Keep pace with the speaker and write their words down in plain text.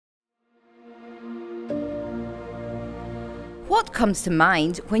What comes to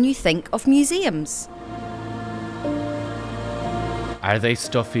mind when you think of museums? Are they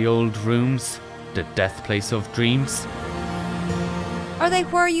stuffy old rooms, the death place of dreams? Are they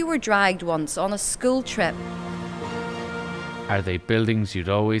where you were dragged once on a school trip? Are they buildings you'd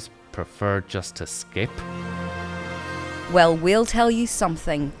always prefer just to skip? Well, we'll tell you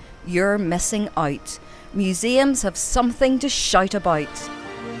something. You're missing out. Museums have something to shout about.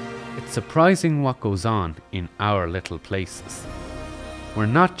 It's surprising what goes on in our little places. We're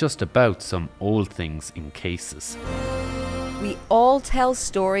not just about some old things in cases. We all tell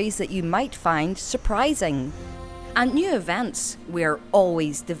stories that you might find surprising. And new events we're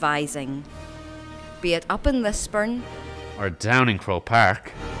always devising. Be it up in Lisburn or down in Croke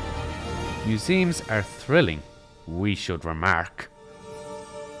Park, museums are thrilling, we should remark.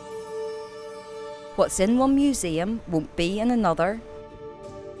 What's in one museum won't be in another.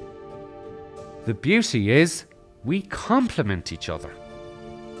 The beauty is, we complement each other.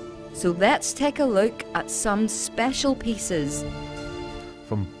 So let's take a look at some special pieces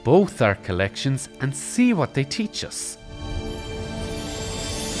from both our collections and see what they teach us.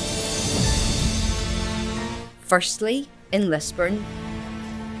 Firstly, in Lisburn,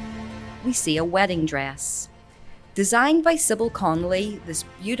 we see a wedding dress. Designed by Sybil Connolly, this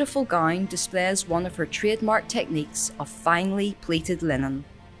beautiful gown displays one of her trademark techniques of finely pleated linen.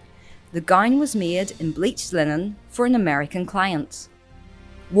 The gown was made in bleached linen for an American client.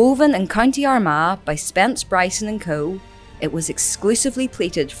 Woven in County Armagh by Spence Bryson & Co., it was exclusively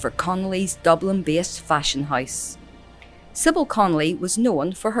pleated for Connolly's Dublin-based fashion house. Sybil Connolly was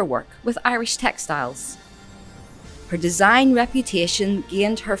known for her work with Irish textiles. Her design reputation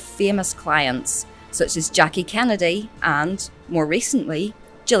gained her famous clients, such as Jackie Kennedy and, more recently,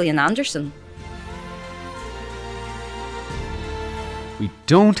 Gillian Anderson. We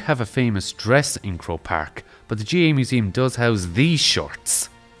don't have a famous dress in Croke Park, but the GAA Museum does house these shorts.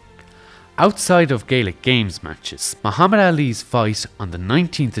 Outside of Gaelic Games matches, Muhammad Ali's fight on the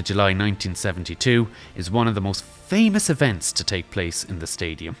 19th of July 1972 is one of the most famous events to take place in the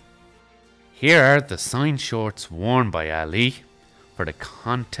stadium. Here are the signed shorts worn by Ali for the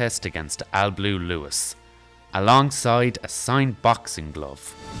contest against Al Blue Lewis, alongside a signed boxing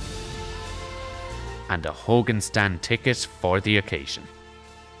glove and a Hogan stand ticket for the occasion.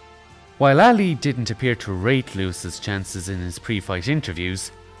 While Ali didn't appear to rate Lewis's chances in his pre-fight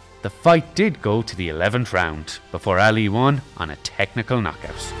interviews, the fight did go to the 11th round before Ali won on a technical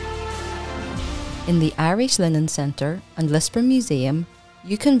knockout. In the Irish Linen Centre and Lisburn Museum,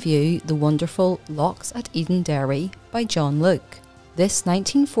 you can view the wonderful Locks at Edenderry by John Luke. This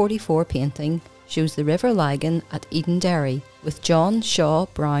 1944 painting shows the River Lagan at Edenderry with John Shaw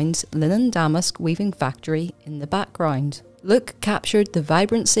Brown's linen damask weaving factory in the background. Luke captured the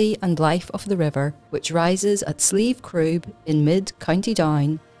vibrancy and life of the river, which rises at Slieve Croob in mid-County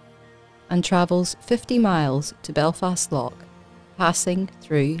Down and travels 50 miles to Belfast Lough, passing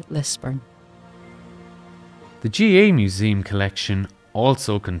through Lisburn. The GAA Museum collection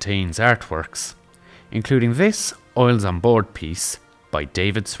also contains artworks, including this Oils on Board piece by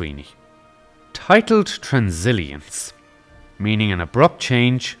David Sweeney. Titled Transilience, meaning an abrupt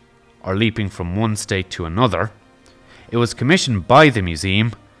change or leaping from one state to another, it was commissioned by the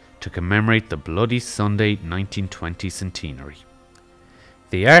museum to commemorate the Bloody Sunday 1920 centenary.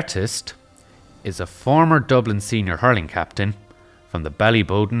 The artist is a former Dublin senior hurling captain from the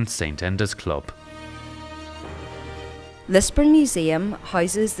Ballyboden St Enda's Club. Lisburn Museum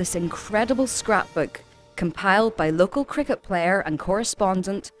houses this incredible scrapbook compiled by local cricket player and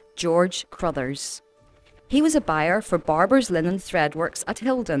correspondent George Crothers. He was a buyer for Barber's Linen Threadworks at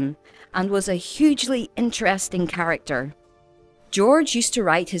Hildon and was a hugely interesting character. George used to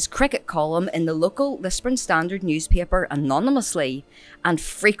write his cricket column in the local Lisburn Standard newspaper anonymously and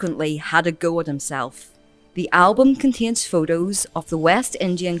frequently had a go at himself. The album contains photos of the West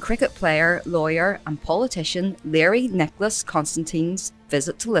Indian cricket player, lawyer and politician Larry Nicholas Constantine's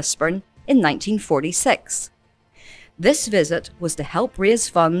visit to Lisburn in 1946. This visit was to help raise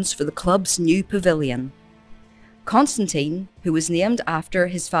funds for the club's new pavilion. Constantine, who was named after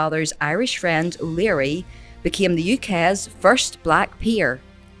his father's Irish friend O'Leary, became the UK's first black peer.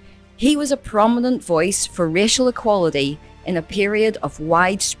 He was a prominent voice for racial equality in a period of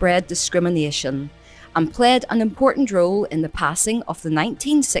widespread discrimination and played an important role in the passing of the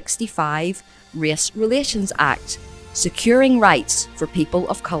 1965 Race Relations Act, securing rights for people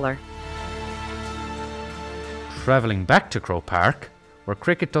of colour. Travelling back to Croke Park, where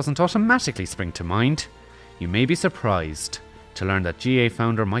cricket doesn't automatically spring to mind, you may be surprised to learn that GAA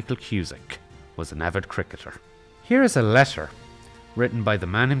founder Michael Cusick was an avid cricketer. Here is a letter written by the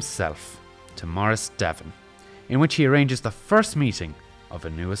man himself to Maurice Devon in which he arranges the first meeting of a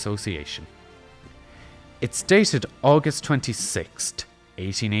new association. It's dated August 26th,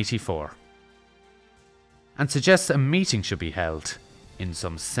 1884, and suggests a meeting should be held in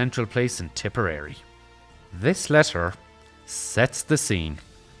some central place in Tipperary. This letter sets the scene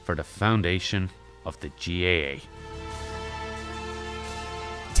for the foundation of the GAA.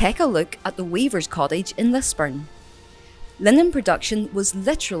 Take a look at the weaver's cottage in Lisburn. Linen production was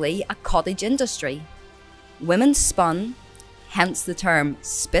literally a cottage industry. Women spun, hence the term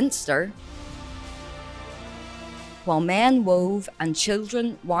spinster, while men wove and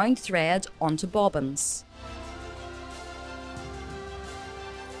children wound thread onto bobbins.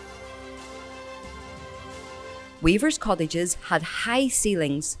 Weavers' cottages had high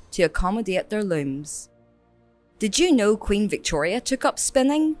ceilings to accommodate their looms. Did you know Queen Victoria took up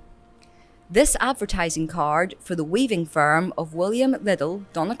spinning? This advertising card for the weaving firm of William Liddell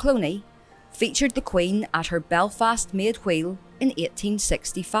Donnacloney featured the Queen at her Belfast made wheel in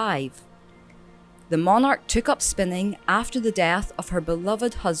 1865. The monarch took up spinning after the death of her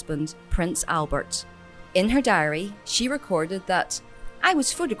beloved husband, Prince Albert. In her diary, she recorded that, "I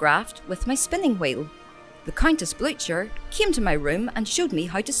was photographed with my spinning wheel. The Countess Blucher came to my room and showed me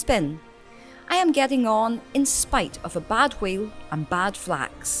how to spin. I am getting on in spite of a bad wheel and bad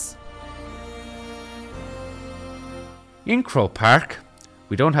flax." In Croke Park,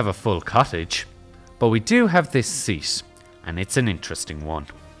 we don't have a full cottage, but we do have this seat, and it's an interesting one.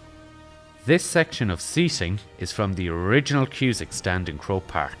 This section of seating is from the original Cusack stand in Croke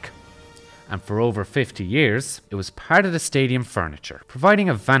Park, and for over 50 years it was part of the stadium furniture, providing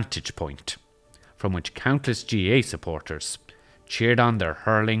a vantage point from which countless GAA supporters cheered on their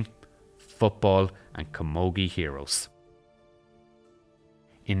hurling, football and camogie heroes.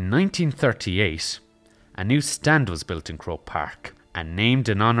 In 1938, a new stand was built in Croke Park and named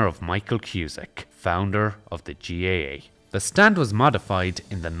in honour of Michael Cusack, founder of the GAA. The stand was modified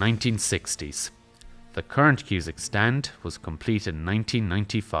in the 1960s. The current Cusack stand was completed in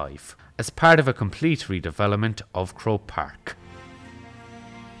 1995 as part of a complete redevelopment of Croke Park.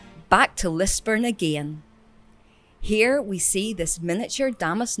 Back to Lisburn again. Here we see this miniature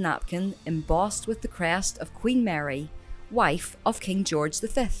damask napkin embossed with the crest of Queen Mary, wife of King George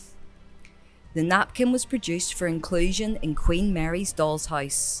V. The napkin was produced for inclusion in Queen Mary's doll's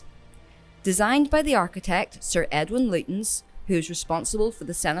house. Designed by the architect Sir Edwin Lutyens, who is responsible for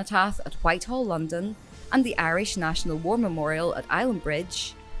the cenotaph at Whitehall, London, and the Irish National War Memorial at Island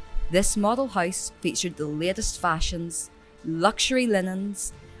Bridge, this model house featured the latest fashions, luxury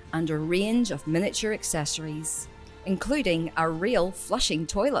linens, and a range of miniature accessories, including a real flushing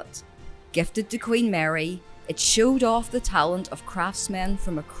toilet. Gifted to Queen Mary, it showed off the talent of craftsmen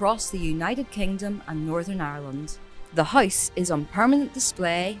from across the United Kingdom and Northern Ireland. The house is on permanent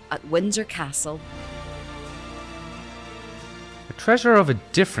display at Windsor Castle. A treasure of a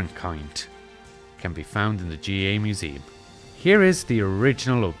different kind can be found in the GAA Museum. Here is the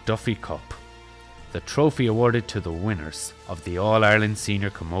original O'Duffy Cup, the trophy awarded to the winners of the All-Ireland Senior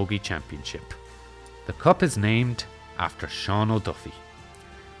Camogie Championship. The cup is named after Sean O'Duffy,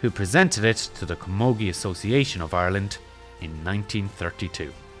 who presented it to the Camogie Association of Ireland in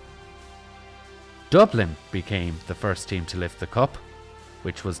 1932. Dublin became the first team to lift the cup,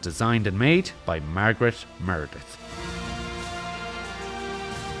 which was designed and made by Margaret Meredith.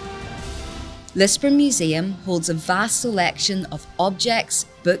 Lisburn Museum holds a vast selection of objects,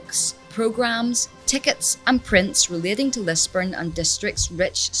 books, programmes, tickets and prints relating to Lisburn and district's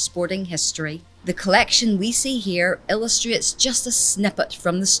rich sporting history. The collection we see here illustrates just a snippet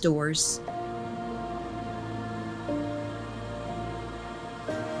from the stores.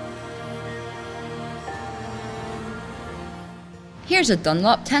 Here's a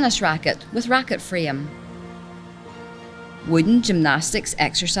Dunlop tennis racket with racket frame. Wooden gymnastics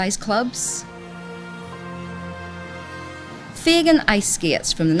exercise clubs. Fagan ice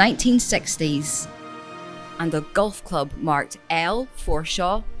skates from the 1960s. And a golf club marked L.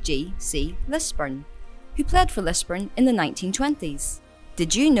 Forshaw G.C. Lisburn, who played for Lisburn in the 1920s.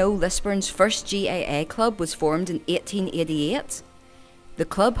 Did you know Lisburn's first GAA club was formed in 1888? The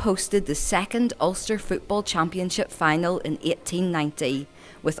club hosted the second Ulster Football Championship final in 1890,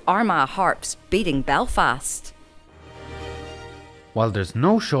 with Armagh Harps beating Belfast. While there's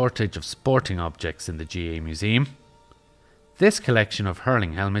no shortage of sporting objects in the GAA Museum, this collection of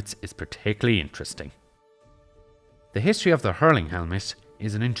hurling helmets is particularly interesting. The history of the hurling helmet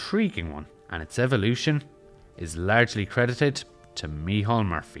is an intriguing one, and its evolution is largely credited to Micheál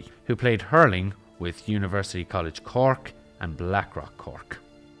Murphy, who played hurling with University College Cork and Blackrock Cork.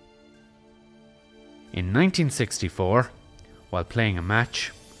 In 1964, while playing a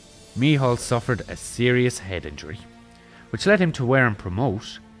match, Mihal suffered a serious head injury, which led him to wear and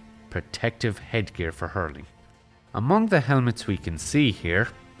promote protective headgear for hurling. Among the helmets we can see here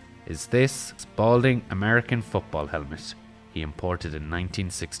is this Spalding American football helmet he imported in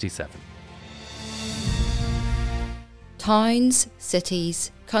 1967. Towns,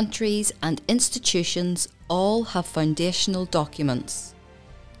 cities, countries and institutions all have foundational documents.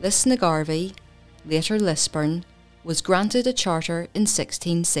 Lisnagarvey, later Lisburn, was granted a charter in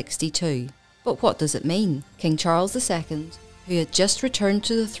 1662. But what does it mean? King Charles II, who had just returned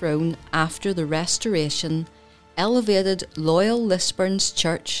to the throne after the Restoration, elevated loyal Lisburn's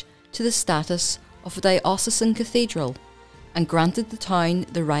church to the status of a diocesan cathedral and granted the town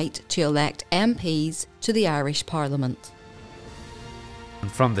the right to elect MPs to the Irish Parliament.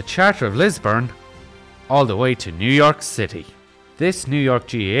 And from the Charter of Lisburn all the way to New York City. This New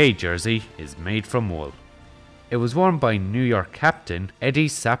York GAA jersey is made from wool. It was worn by New York captain Eddie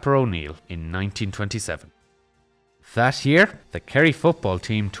Sapper O'Neill in 1927. That year, the Kerry football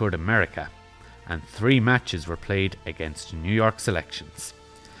team toured America, and 3 matches were played against New York selections.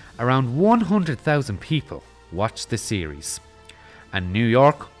 Around 100,000 people watched the series, and New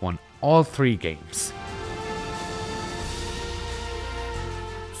York won all 3 games.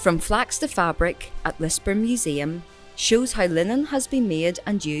 From Flax to Fabric at Lisburn Museum shows how linen has been made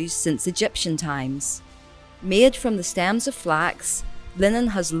and used since Egyptian times. Made from the stems of flax, linen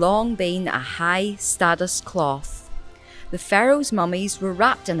has long been a high-status cloth. The pharaoh's mummies were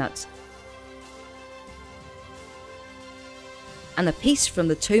wrapped in it, and a piece from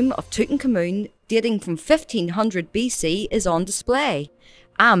the tomb of Tutankhamun dating from 1500 BC is on display.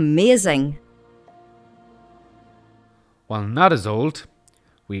 Amazing! While not as old,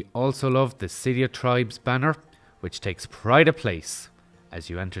 we also love the stereotypes banner, which takes pride of place as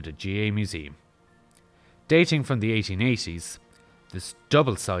you enter the GAA Museum. Dating from the 1880s, this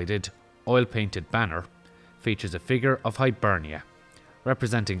double-sided, oil-painted banner features a figure of Hibernia,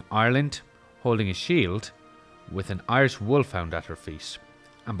 representing Ireland, holding a shield with an Irish wolfhound at her feet,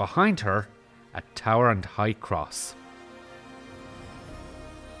 and behind her, a tower and high cross.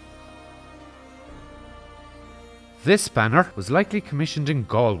 This banner was likely commissioned in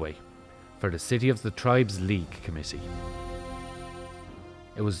Galway for the City of the Tribes League Committee.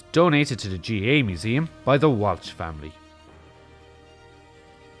 It was donated to the GAA Museum by the Walsh family.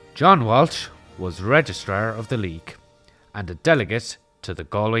 John Walsh was Registrar of the League and a delegate to the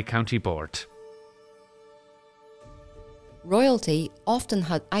Galway County Board. Royalty often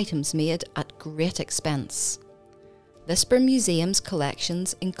had items made at great expense. Lisburn Museum's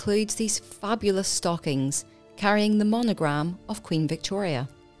collections includes these fabulous stockings carrying the monogram of Queen Victoria.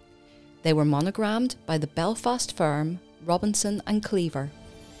 They were monogrammed by the Belfast firm Robinson and Cleaver.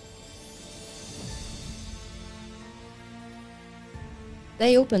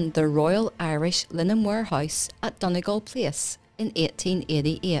 They opened their Royal Irish Linen Warehouse at Donegal Place in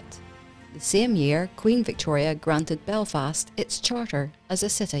 1888, the same year Queen Victoria granted Belfast its charter as a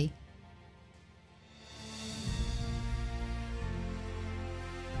city.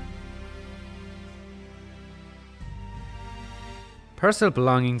 Personal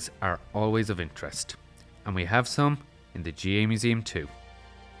belongings are always of interest, and we have some in the GAA Museum too.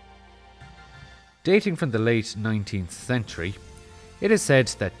 Dating from the late 19th century, it is said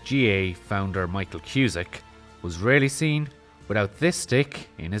that GAA founder Michael Cusack was rarely seen without this stick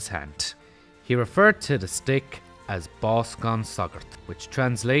in his hand. He referred to the stick as Bás gan Sagart, which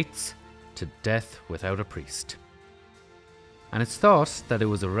translates to death without a priest. And it's thought that it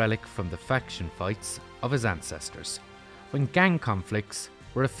was a relic from the faction fights of his ancestors, when gang conflicts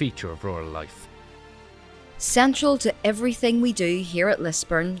were a feature of rural life. Central to everything we do here at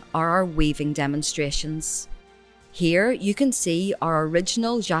Lisburn are our weaving demonstrations. Here you can see our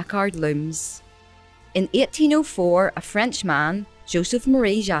original jacquard looms. In 1804, a French man, Joseph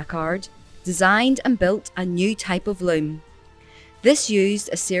Marie Jacquard, designed and built a new type of loom. This used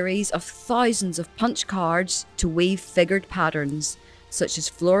a series of thousands of punch cards to weave figured patterns, such as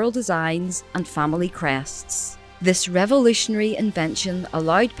floral designs and family crests. This revolutionary invention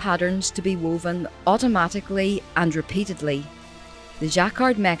allowed patterns to be woven automatically and repeatedly. The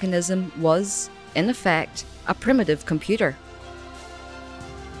jacquard mechanism was, in effect, a primitive computer.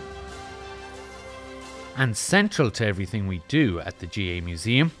 And central to everything we do at the GAA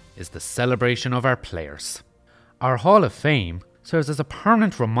Museum is the celebration of our players. Our Hall of Fame serves as a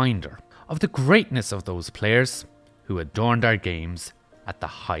permanent reminder of the greatness of those players who adorned our games at the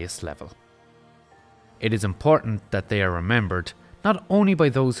highest level. It is important that they are remembered not only by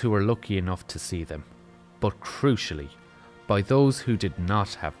those who were lucky enough to see them, but crucially, by those who did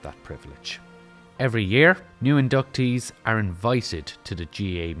not have that privilege. Every year, new inductees are invited to the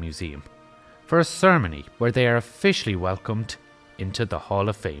GAA Museum for a ceremony where they are officially welcomed into the Hall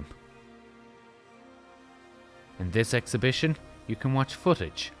of Fame. In this exhibition, you can watch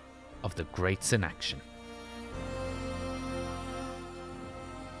footage of the greats in action.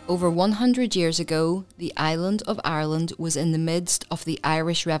 Over 100 years ago, the island of Ireland was in the midst of the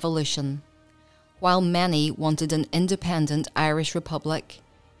Irish Revolution. While many wanted an independent Irish republic,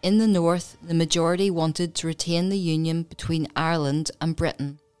 in the north the majority wanted to retain the union between Ireland and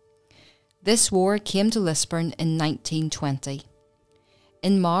Britain. This war came to Lisburn in 1920.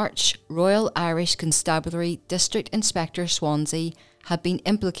 In March, Royal Irish Constabulary District Inspector Swansea had been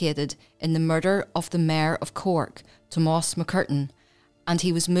implicated in the murder of the Mayor of Cork, Tomás McCurtain, and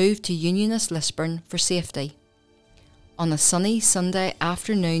he was moved to Unionist Lisburn for safety. On a sunny Sunday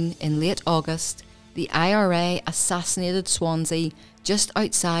afternoon in late August, the IRA assassinated Swansea just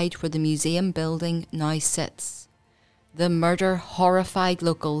outside where the museum building now sits. The murder horrified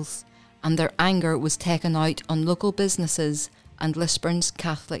locals, and their anger was taken out on local businesses and Lisburn's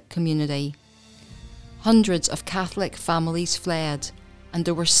Catholic community. Hundreds of Catholic families fled, and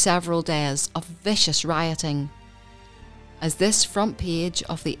there were several days of vicious rioting. As this front page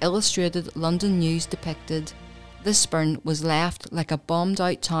of the Illustrated London News depicted, Lisburn was left like a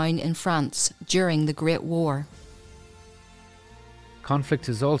bombed-out town in France during the Great War. Conflict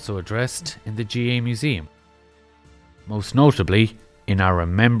is also addressed in the GAA Museum, most notably in our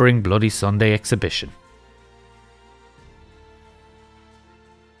Remembering Bloody Sunday exhibition.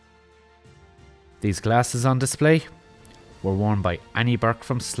 These glasses on display were worn by Annie Burke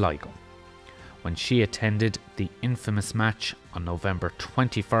from Sligo when she attended the infamous match on November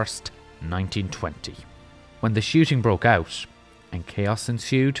 21st, 1920. When the shooting broke out and chaos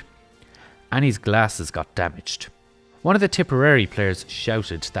ensued, Annie's glasses got damaged. One of the Tipperary players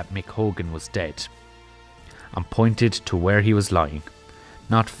shouted that Mick Hogan was dead and pointed to where he was lying,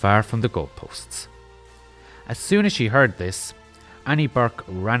 not far from the goalposts. As soon as she heard this, Annie Burke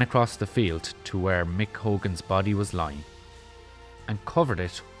ran across the field to where Mick Hogan's body was lying and covered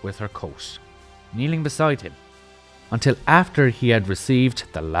it with her coat, kneeling beside him until after he had received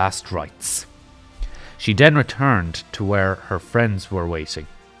the last rites. She then returned to where her friends were waiting,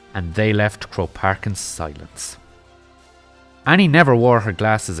 and they left Croke Park in silence. Annie never wore her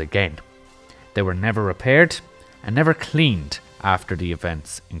glasses again. They were never repaired and never cleaned after the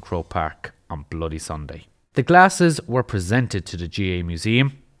events in Croke Park on Bloody Sunday. The glasses were presented to the GAA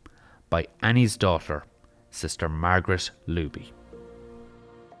Museum by Annie's daughter, Sister Margaret Luby.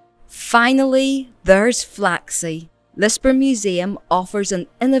 Finally, there's Flaxie. Lisburn Museum offers an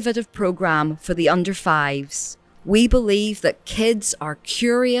innovative programme for the under-5s. We believe that kids are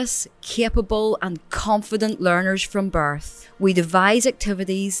curious, capable and confident learners from birth. We devise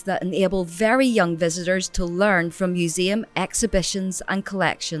activities that enable very young visitors to learn from museum exhibitions and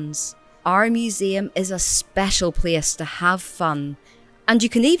collections. Our museum is a special place to have fun, and you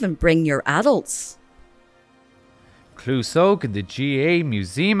can even bring your adults. Clúsog and the GAA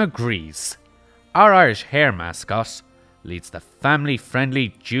Museum agrees. Our Irish Hare mascot leads the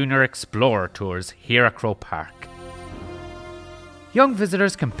family-friendly Junior Explorer tours here at Croke Park. Young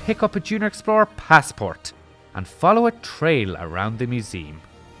visitors can pick up a Junior Explorer passport and follow a trail around the museum.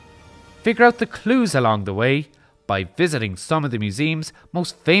 Figure out the clues along the way by visiting some of the museum's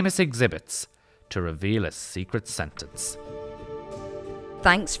most famous exhibits to reveal a secret sentence.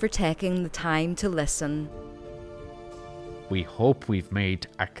 Thanks for taking the time to listen. We hope we've made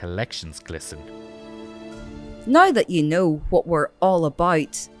our collections glisten. Now that you know what we're all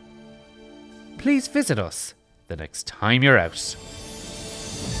about, please visit us the next time you're out.